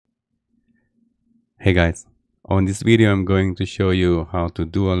Hey guys, on this video I'm going to show you how to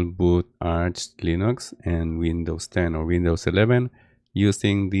dual boot Arch Linux and Windows 10 or Windows 11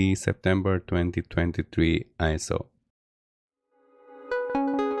 using the September 2023 ISO.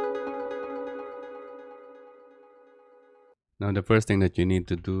 Now the first thing that you need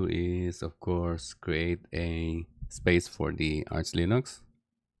to do is of course create a space for the Arch Linux,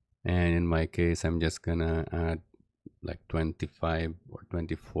 and in my case I'm just gonna add like 25 or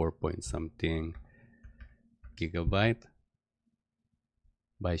 24 point something gigabyte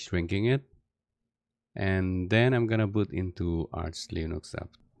by shrinking it, and then I'm gonna boot into Arch Linux app.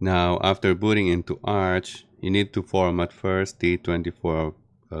 Now after booting into Arch, you need to format first the 24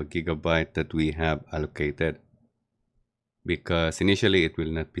 gigabyte that we have allocated, because initially it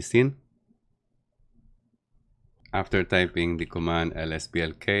will not be seen. After typing the command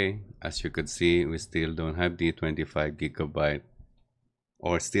lsblk, as you could see, we still don't have the 25 gigabyte,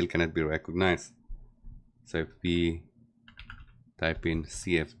 or still cannot be recognized. So if we type in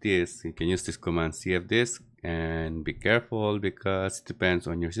cfdisk, you can use this command cfdisk, and be careful because it depends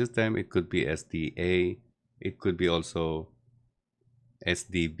on your system. It could be SDA, it could be also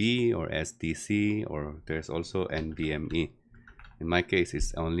SDB or SDC, or there's also NVMe. In my case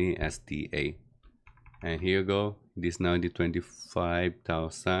it's only SDA. And here you go, this is now the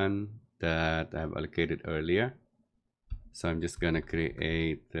 25,000 that I've allocated earlier. So I'm just gonna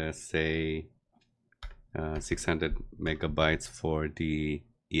create say 600 megabytes for the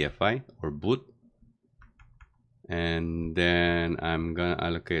EFI or boot, and then I'm gonna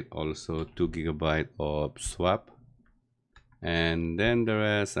allocate also 2 gigabyte of swap, and then the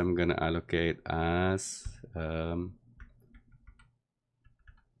rest I'm gonna allocate as what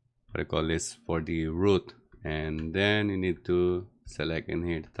I call this, for the root. And then you need to select in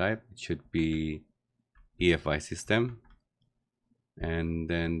here the type. It should be EFI system, and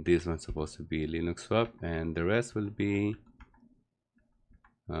then this one's supposed to be Linux swap, and the rest will be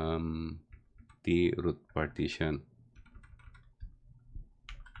the root partition.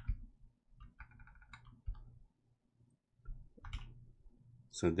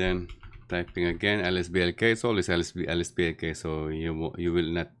 So then typing again lsblk, it's always lsblk, so you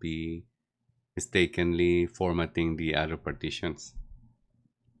will not be mistakenly formatting the other partitions.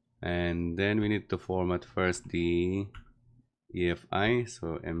 And then we need to format first the EFI,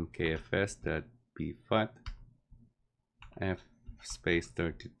 so mkfs.pfat f space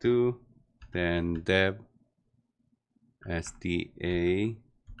 32, then deb sda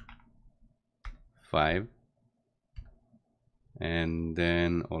 5, and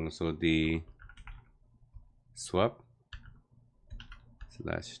then also the swap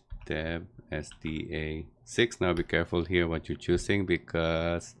slash deb sda 6. Now be careful here what you're choosing,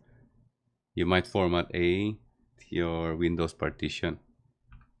 because you might format your Windows partition.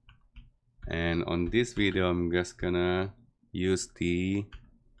 And on this video I'm just gonna use the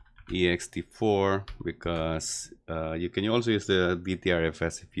ext4, because you can also use the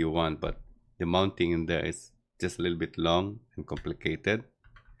BTRFS if you want, but the mounting in there is just a little bit long and complicated.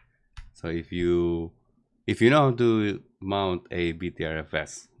 So if you know how to mount a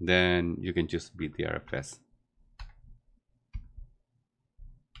BTRFS, then you can choose BTRFS.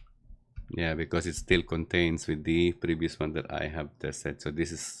 Yeah, because it still contains with the previous one that I have tested. So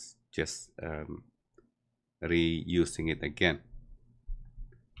this is just reusing it again.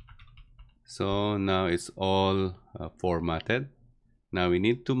 So now it's all formatted. Now we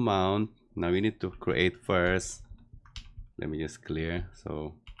need to mount. Now we need to create first. Let me just clear.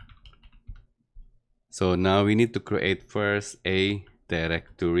 So now we need to create first a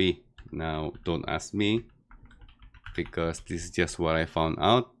directory. Now don't ask me, because this is just what I found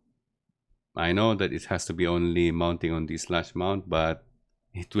out. I know that it has to be only mounting on the /mount, but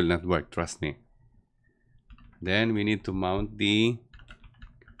it will not work, trust me. Then we need to mount the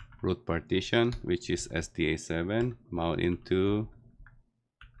root partition, which is SDA7, mount into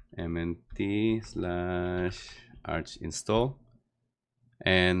mnt/archinstall,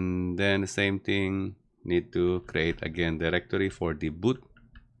 and then the same thing, need to create again directory for the boot,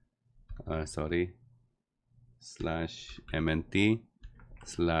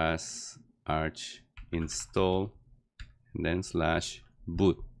 /mnt/archinstall, and then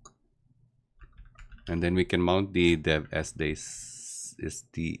 /boot, and then we can mount the dev SDA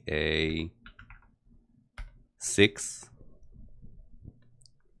 6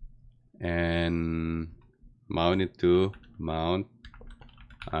 and mount it to mount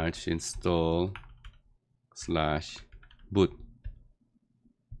archinstall /boot.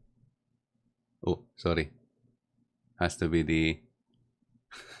 Oh, sorry, has to be the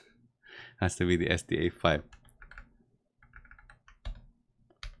has to be the SDA 5.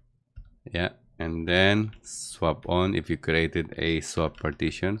 Yeah, and then swap on. If you created a swap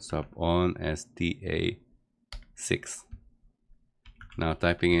partition, swap on STA6. Now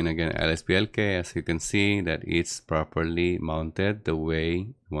typing in again lsplk, as you can see that it's properly mounted the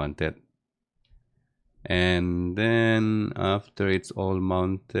way wanted. And then after it's all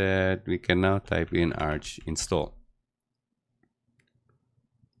mounted, we can now type in Archinstall.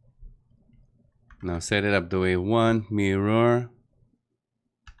 Now set it up the way you want, mirror.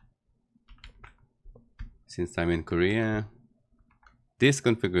 Since I'm in Korea, this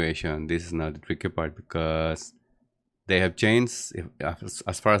configuration, this is not the tricky part, because they have changed,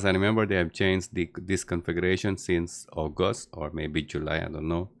 as far as I remember, they have changed this configuration since August or maybe July, I don't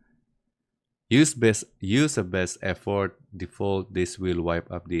know. Use a best effort default. This will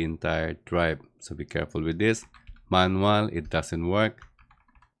wipe up the entire drive, so be careful with this. Manual, it doesn't work.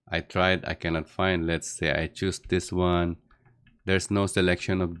 I tried, I cannot find. Let's say I choose this one. There's no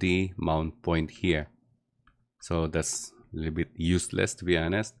selection of the mount point here, so that's a little bit useless, to be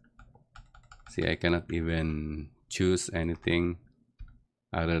honest. See, I cannot even choose anything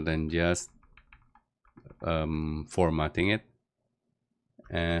other than just formatting it.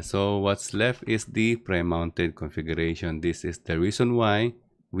 So what's left is the pre-mounted configuration. This is the reason why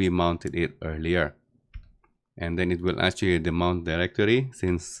we mounted it earlier. And then it will ask you the mount directory,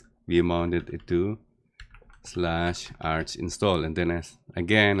 since we mounted it to /archinstall. And then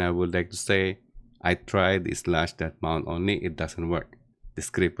again, I would like to say, I tried the /mount only, it doesn't work. The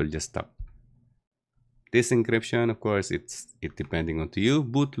script will just stop. This encryption, of course, it's depending on to you.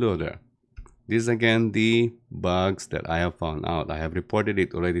 Bootloader. This is again the bugs that I have found out. I have reported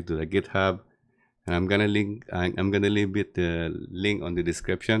it already to the GitHub, and I'm gonna leave the link on the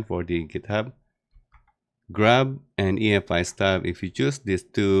description for the GitHub. Grab and EFI stuff. If you choose these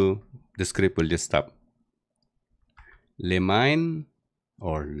two, the script will just stop. Limine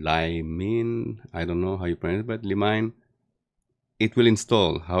or Limine, I don't know how you pronounce it, but Limine, it will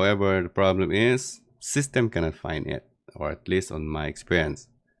install. However, the problem is system cannot find it, or at least on my experience.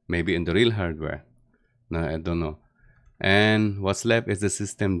 Maybe in the real hardware, no, I don't know. And what's left is the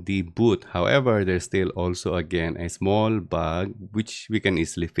system deboot. However, there's still also again a small bug which we can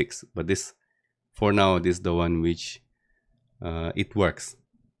easily fix, but this, for now, this is the one which it works,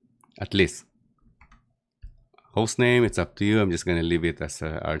 at least. Hostname, it's up to you. I'm just gonna leave it as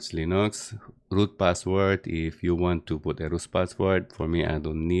Arch Linux. Root password, if you want to put a root password, for me I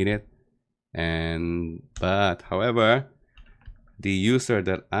don't need it. But however, the user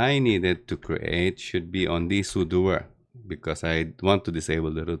that I needed to create should be on the sudoer, because I want to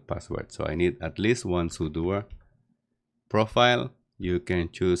disable the root password. So I need at least one sudoer. Profile, you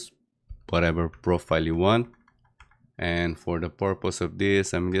can choose whatever profile you want. And for the purpose of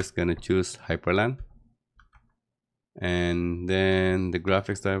this, I'm just gonna choose Hyperland. And then the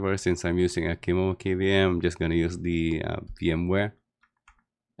graphics driver, since I'm using a Kimo KVM, I'm just gonna use the VMware.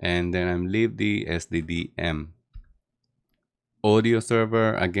 And then I'm leave the SDDM. Audio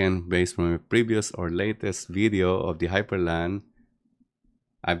server, again, based from a previous or latest video of the Hyperland,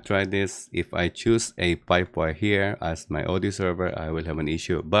 I've tried this. If I choose a pipewire here as my audio server, I will have an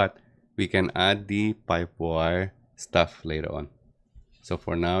issue, but we can add the pipewire stuff later on. So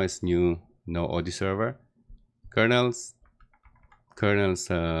for now, it's no audio server. Kernels,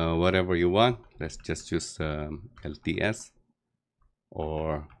 whatever you want. Let's just choose LTS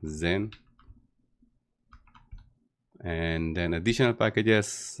or Zen. And then additional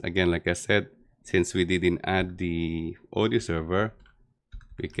packages, again, like I said, since we didn't add the audio server,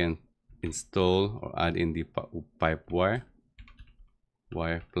 we can install or add in the pipewire,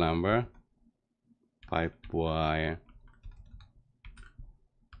 wire plumber, pipewire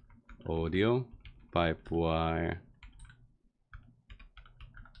audio, pipewire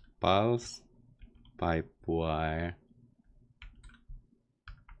pulse, pipewire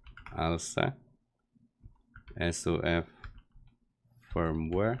ALSA, SOF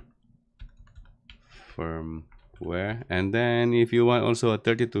firmware, and then if you want also a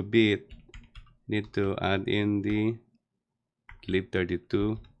 32-bit, need to add in the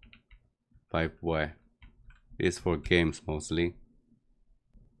lib32 pipewire. This is for games mostly.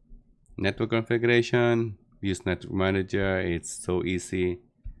 Network configuration, use network manager, it's so easy.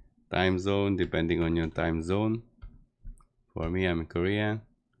 Time zone, depending on your time zone. For me, I'm in Korea.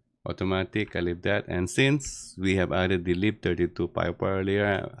 Automatic, I leave that. And since we have added the lib32 pipe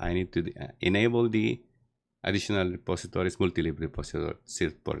earlier, I need to enable the additional repositories, multi-lib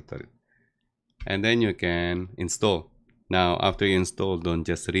repository. And then you can install. Now, after you install, don't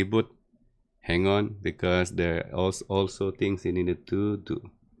just reboot. Hang on, because there are also things you needed to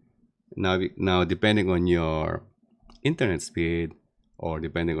do. Now, depending on your internet speed or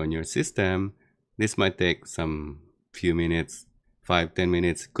depending on your system, This might take some few minutes, 5-10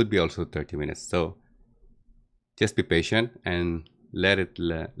 minutes, could be also 30 minutes. So just be patient and let it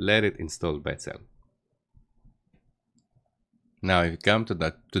install by itself. Now if you come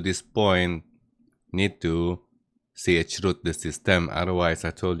to this point, need to chroot the system. Otherwise,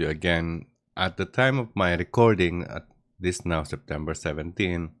 I told you again, at the time of my recording, at this now September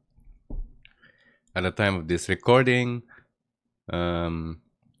 17, at the time of this recording,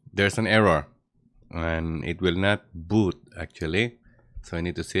 there's an error and it will not boot actually. So I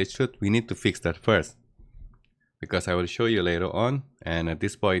need to chroot. We need to fix that first, because I will show you later on. And at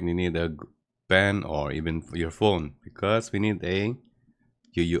this point, you need a pen or even your phone, because we need a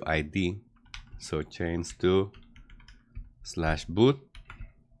UUID. So change to /boot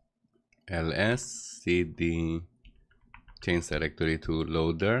ls cd, change directory to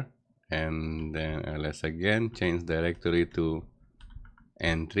loader, and then ls again, change directory to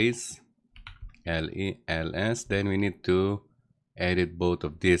entries ls. Then we need to edit both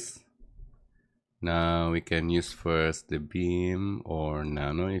of these. Now we can use first the beam or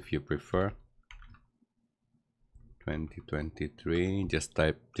nano if you prefer. 2023, just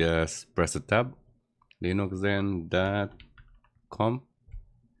press the tab, linuxzen.com.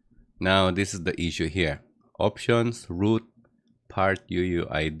 Now this is the issue here. Options root part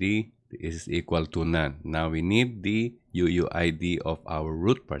UUID is equal to none. Now we need the UUID of our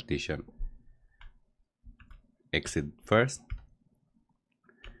root partition. Exit first.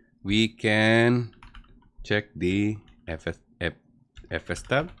 We can check the FS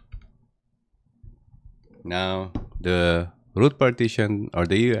tab. Now the root partition or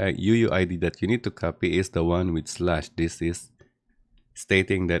the UUID that you need to copy is the one with /. This is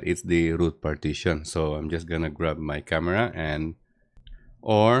stating that it's the root partition. So I'm just gonna grab my camera, and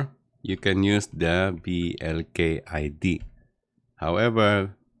or you can use the BLK-ID.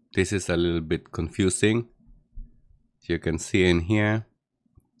 However, this is a little bit confusing. As you can see in here,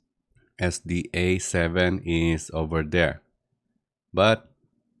 SDA7 is over there, but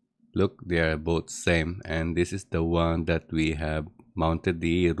look, they are both same, and this is the one that we have mounted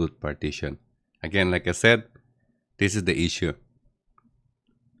the root partition. Again, like I said, this is the issue.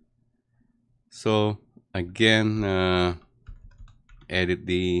 So again, edit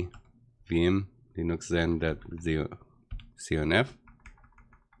the vim linuxzen.conf.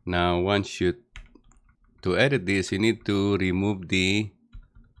 Now to edit this, you need to remove the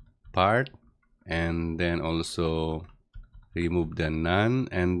part and then also remove the none,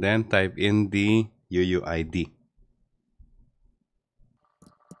 and then type in the UUID.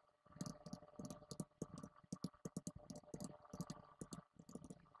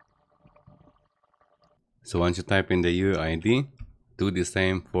 So once you type in the UUID, do the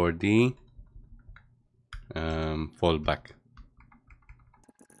same for the fallback.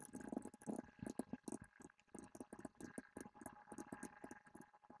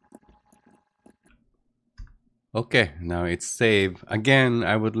 Okay, now it's saved. Again,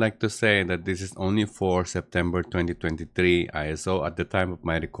 I would like to say that this is only for September 2023 ISO at the time of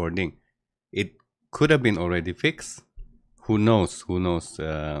my recording. It could have been already fixed. Who knows? Who knows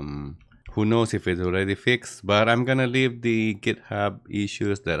if it's already fixed? But I'm gonna leave the GitHub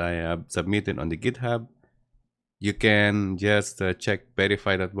issues that I have submitted on the GitHub. You can just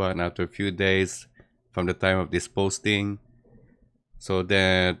verify that one after a few days from the time of this posting, so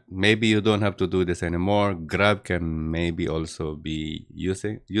that maybe you don't have to do this anymore. Grab can maybe also be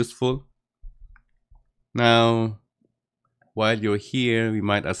useful. Now, while you're here, we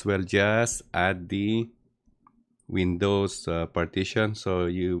might as well just add the Windows partition, so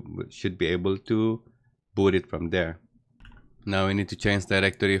you should be able to boot it from there. Now we need to change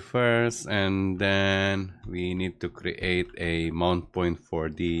directory first, and then we need to create a mount point for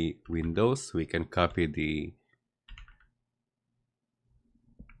the Windows. We can copy the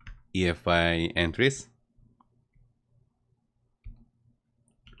EFI entries.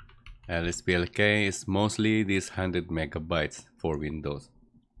 LSPLK is mostly these 100 megabytes for Windows.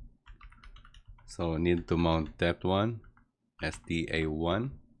 So need to mount that one, SDA1.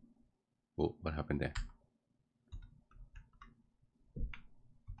 Oh, what happened there?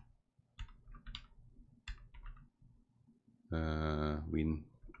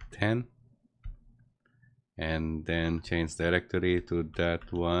 Win10, and then change directory to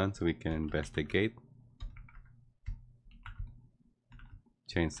that one so we can investigate.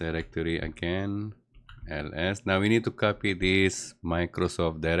 Change directory again, ls. Now we need to copy this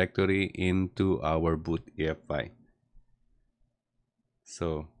Microsoft directory into our boot EFI.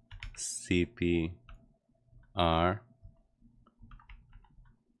 So cpr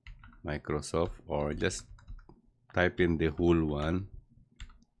Microsoft, or just type in the whole one,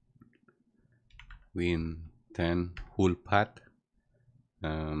 win10 whole path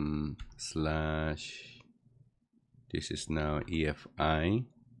slash, this is now EFI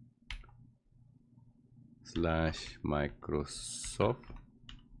slash Microsoft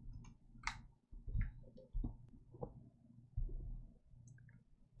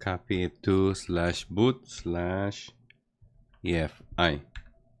copy it to slash boot slash EFI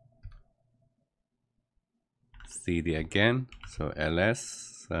cd again, so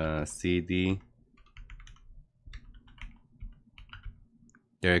ls cd.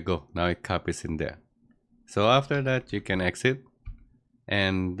 There you go, now it copies in there. So after that you can exit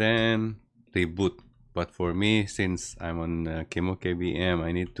and then reboot. But for me, since I'm on Chemo KVM,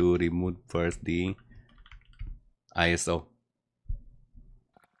 I need to remove first the ISO.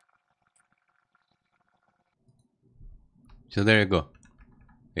 So there you go,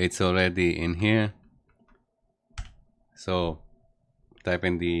 it's already in here. So type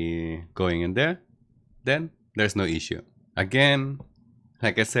in the going in there, then there's no issue. Again,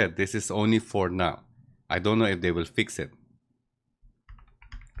 like I said, this is only for now. I don't know if they will fix it.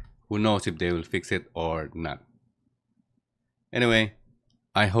 Who knows if they will fix it or not. Anyway,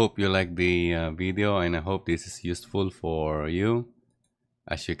 I hope you like the video and I hope this is useful for you.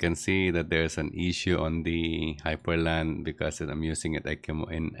 As you can see that there's an issue on the Hyperland because I'm using it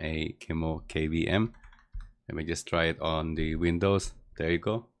in a Chemo KVM. Let me just try it on the Windows. There you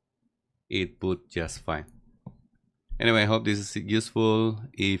go. It boot just fine. Anyway, I hope this is useful.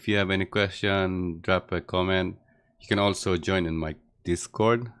 If you have any question, drop a comment. You can also join in my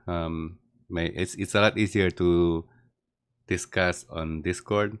Discord. It's a lot easier to discuss on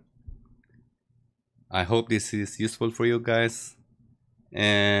Discord. I hope this is useful for you guys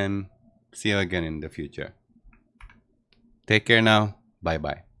and see you again in the future. Take care now. Bye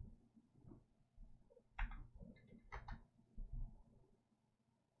bye.